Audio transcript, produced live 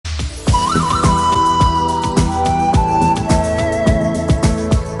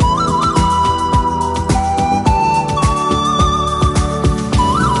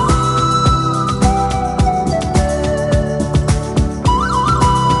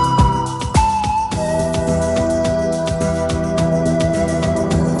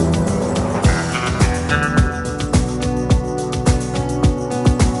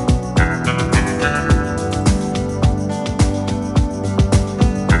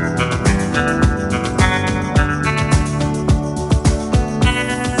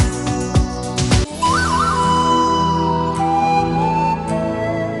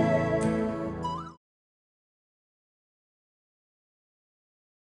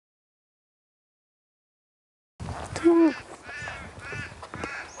Hello,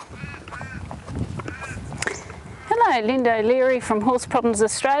 Linda O'Leary from Horse Problems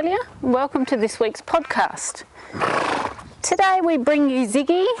Australia. Welcome to this week's podcast. Today we bring you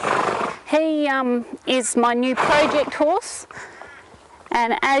Ziggy. He is my new project horse,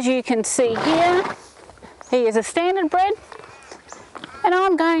 and as you can see here, he is a standard bred, and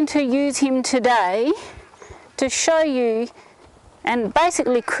I'm going to use him today to show you and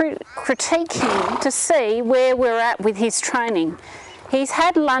basically critique him to see where we're at with his training. He's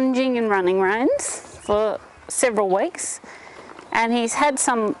had lunging and running reins for several weeks, and he's had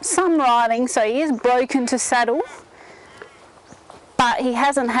some riding, so he is broken to saddle, but he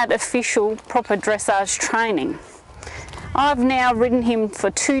hasn't had official proper dressage training. I've now ridden him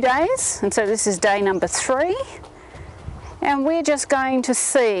for 2 days, and so this is day number 3, and we're just going to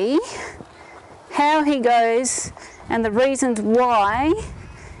see how he goes and the reasons why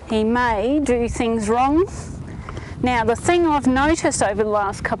he may do things wrong. Now, the thing I've noticed over the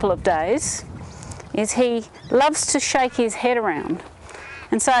last couple of days is he loves to shake his head around.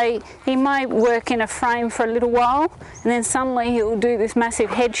 And so he may work in a frame for a little while, and then suddenly he'll do this massive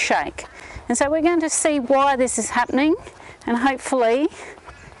head shake. And so we're going to see why this is happening, and hopefully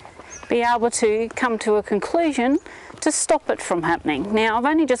be able to come to a conclusion to stop it from happening. Now, I've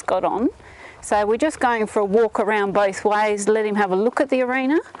only just got on, so we're just going for a walk around both ways, let him have a look at the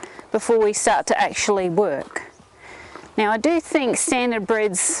arena before we start to actually work. Now, I do think standard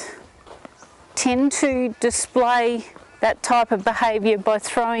breds tend to display that type of behaviour by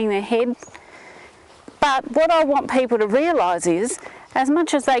throwing their head, but what I want people to realise is, as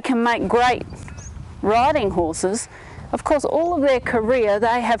much as they can make great riding horses, of course all of their career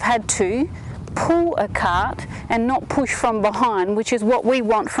they have had to pull a cart and not push from behind, which is what we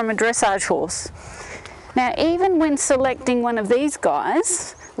want from a dressage horse. Now, even when selecting one of these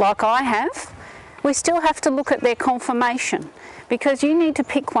guys, like I have, we still have to look at their conformation, because you need to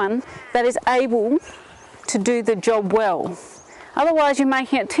pick one that is able to do the job well. Otherwise you're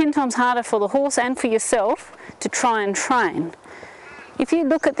making it 10 times harder for the horse and for yourself to try and train. If you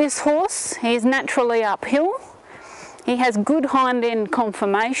look at this horse, he is naturally uphill. He has good hind end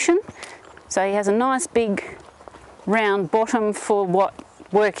conformation, so he has a nice big round bottom for what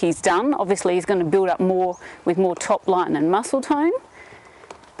work he's done. Obviously he's going to build up more with more top line and muscle tone,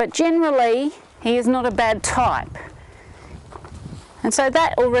 but generally he is not a bad type. And so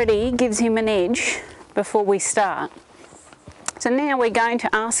that already gives him an edge before we start. So now we're going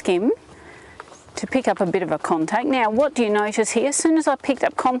to ask him to pick up a bit of a contact. Now, what do you notice here? As soon as I picked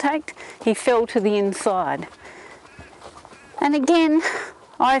up contact, he fell to the inside. And again,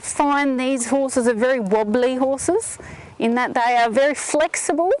 I find these horses are very wobbly horses in that they are very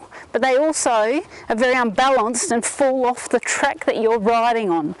flexible, but they also are very unbalanced and fall off the track that you're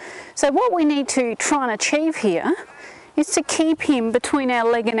riding on. So what we need to try and achieve here is to keep him between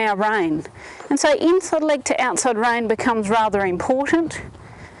our leg and our rein. And so inside leg to outside rein becomes rather important,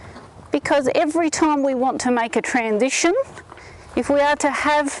 because every time we want to make a transition, if we are to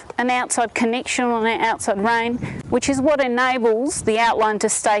have an outside connection on our outside rein, which is what enables the outline to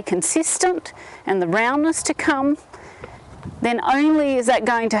stay consistent and the roundness to come, then only is that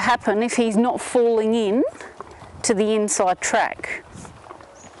going to happen if he's not falling in to the inside track.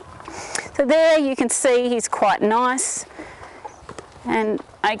 So there you can see he's quite nice, and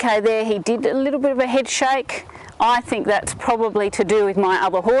okay, there he did a little bit of a head shake. I think that's probably to do with my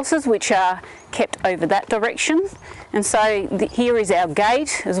other horses, which are kept over that direction, and so here is our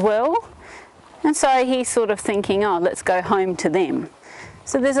gate as well, and so he's sort of thinking, oh, let's go home to them.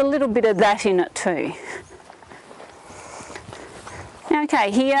 So there's a little bit of that in it too.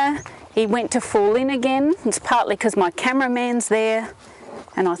 Okay, here he went to fall in again. It's partly because my cameraman's there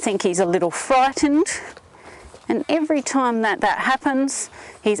and I think he's a little frightened, and every time that happens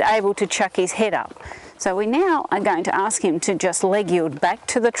he's able to chuck his head up. So we now are going to ask him to just leg yield back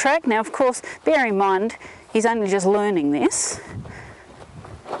to the track. Now, of course, bear in mind he's only just learning this,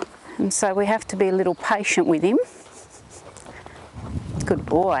 and so we have to be a little patient with him. Good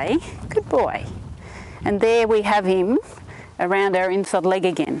boy, good boy. And there we have him around our inside leg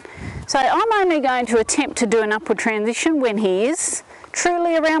again. So I'm only going to attempt to do an upward transition when he is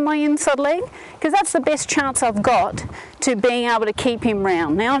truly around my inside leg, because that's the best chance I've got to being able to keep him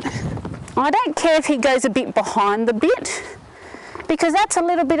round. Now, I don't care if he goes a bit behind the bit, because that's a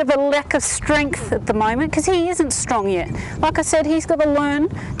little bit of a lack of strength at the moment, because he isn't strong yet. Like I said, he's got to learn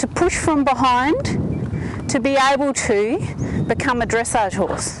to push from behind to be able to become a dressage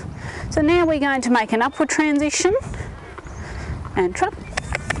horse. So now we're going to make an upward transition and trot.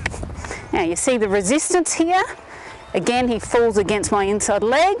 Now you see the resistance here. Again, he falls against my inside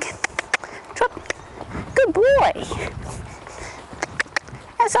leg. Trot. Good boy.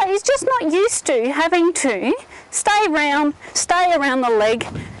 And so he's just not used to having to stay around the leg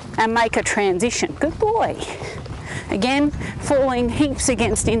and make a transition. Good boy. Again, falling heaps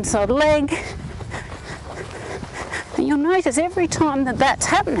against inside leg. And you'll notice every time that that's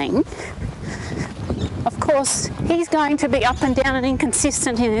happening, of course, he's going to be up and down and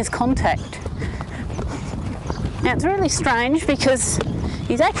inconsistent in his contact. Now it's really strange because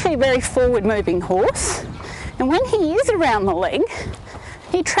he's actually a very forward moving horse, and when he is around the leg,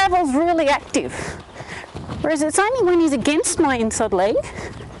 he travels really active. Whereas it's only when he's against my inside leg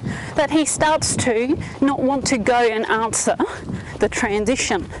that he starts to not want to go and answer the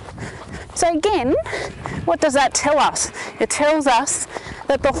transition. So again, what does that tell us? It tells us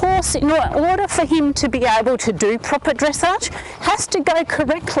that the horse, in order for him to be able to do proper dressage, has to go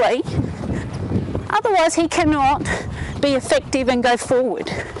correctly. Otherwise he cannot be effective and go forward.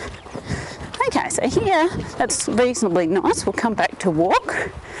 Okay, so here, that's reasonably nice. We'll come back to walk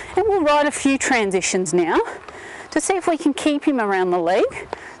and we'll ride a few transitions now to see if we can keep him around the leg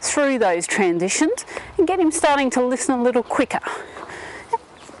through those transitions and get him starting to listen a little quicker.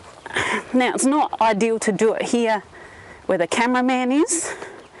 Now, it's not ideal to do it here where the cameraman is,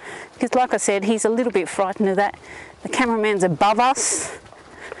 because like I said, he's a little bit frightened of that. The cameraman's above us,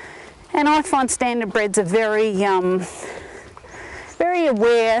 and I find standardbreds are very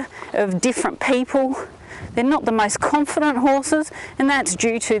aware of different people. They're not the most confident horses, and that's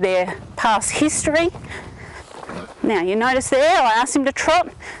due to their past history. Now, you notice there, I asked him to trot.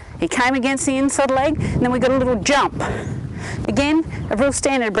 He came against the inside leg, and then we got a little jump. Again, a real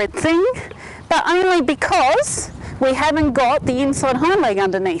standardbred thing, but only because we haven't got the inside hind leg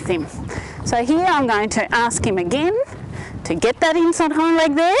underneath him. So here I'm going to ask him again to get that inside hind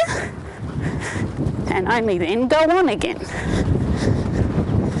leg there, and only then go on again.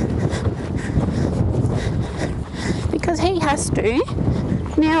 Because he has to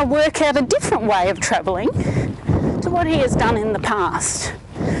now work out a different way of travelling to what he has done in the past.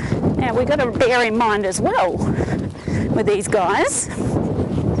 Now we've got to bear in mind as well with these guys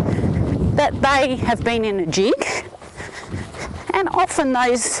that they have been in a jig, and often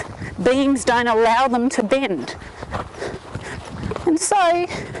those beams don't allow them to bend. And so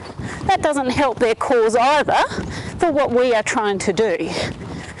that doesn't help their cause either for what we are trying to do.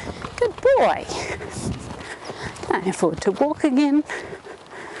 Good boy. Going forward to walk again.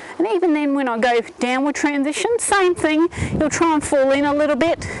 And even then when I go downward transition, same thing, he'll try and fall in a little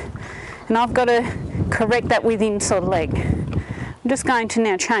bit, and I've got to correct that with inside leg. I'm just going to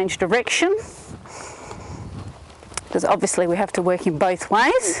now change direction, because obviously we have to work in both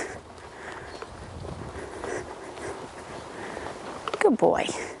ways. Good boy.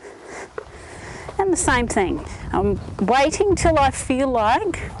 And the same thing, I'm waiting till I feel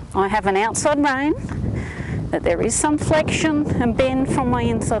like I have an outside rein, that there is some flexion and bend from my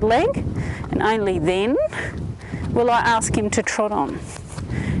inside leg, and only then will I ask him to trot on.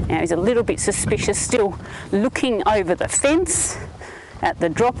 Now he's a little bit suspicious, still looking over the fence at the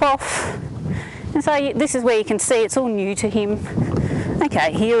drop off, and so this is where you can see it's all new to him.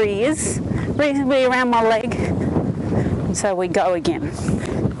 Okay, here he is, reasonably around my leg, and so we go again.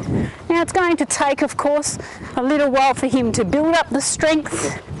 Now it's going to take, of course, a little while for him to build up the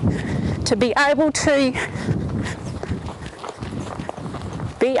strength to be able to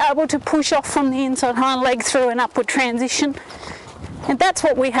push off from the inside hind leg through an upward transition, and that's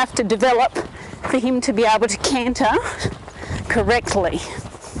what we have to develop for him to be able to canter correctly.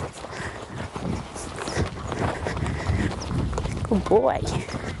 Good boy.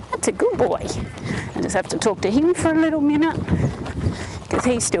 That's a good boy. I just have to talk to him for a little minute because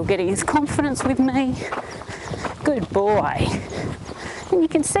he's still getting his confidence with me. Good boy. And you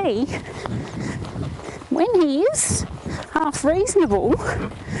can see when he is half reasonable,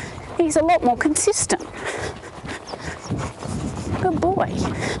 he's a lot more consistent. Good boy.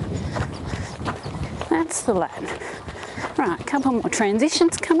 That's the lad. Right, a couple more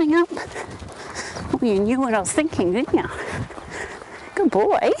transitions coming up. Oh, you knew what I was thinking, didn't you? Good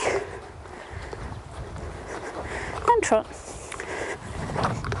boy. And trot.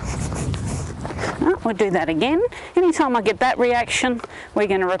 Oh, we'll do that again. Anytime I get that reaction, we're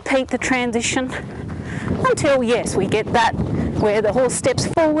going to repeat the transition until, yes, we get that where the horse steps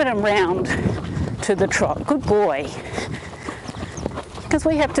forward and round to the trot. Good boy. Because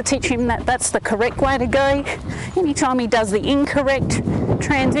we have to teach him that that's the correct way to go. Anytime he does the incorrect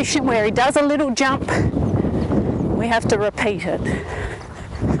transition where he does a little jump, we have to repeat it.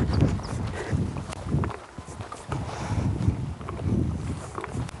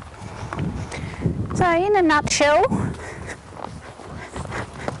 So in a nutshell,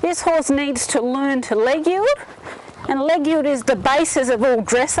 This horse needs to learn to leg yield, and leg yield is the basis of all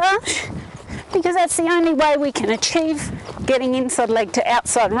dressage, because that's the only way we can achieve getting inside leg to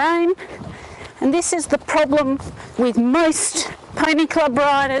outside rein. And this is the problem with most pony club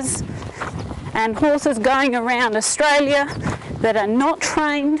riders and horses going around Australia that are not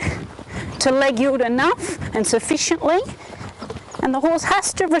trained to leg yield enough and sufficiently. And the horse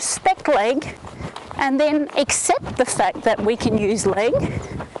has to respect leg and then accept the fact that we can use leg,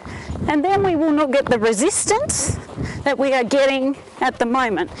 and then we will not get the resistance that we are getting at the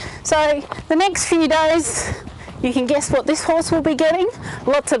moment. So the next few days, you can guess what this horse will be getting: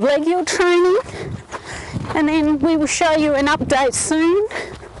 lots of leg yield training, and then we will show you an update soon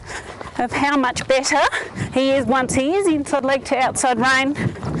of how much better he is once he is inside leg to outside rein.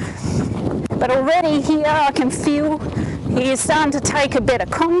 But already here I can feel he is starting to take a better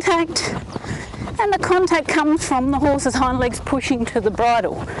contact, and the contact comes from the horse's hind legs pushing to the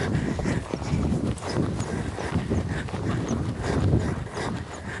bridle.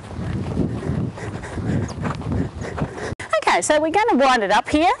 Okay, so we're going to wind it up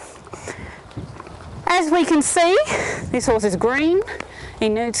here. As we can see, this horse is green. He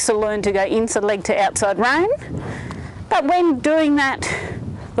needs to learn to go inside leg to outside rein. But when doing that,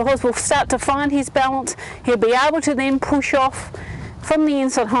 the horse will start to find his balance. He'll be able to then push off from the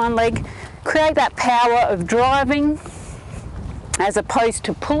inside hind leg, create that power of driving as opposed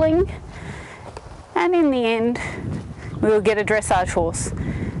to pulling, and in the end we will get a dressage horse.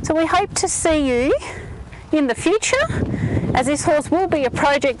 So we hope to see you in the future, as this horse will be a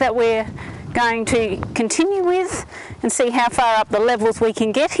project that we're going to continue with and see how far up the levels we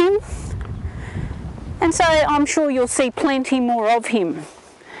can get him. And so I'm sure you'll see plenty more of him.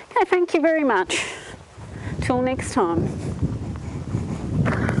 Okay, thank you very much. Till next time.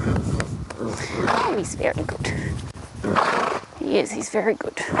 Oh, he's very good. He is, he's very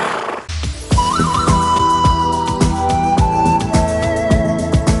good.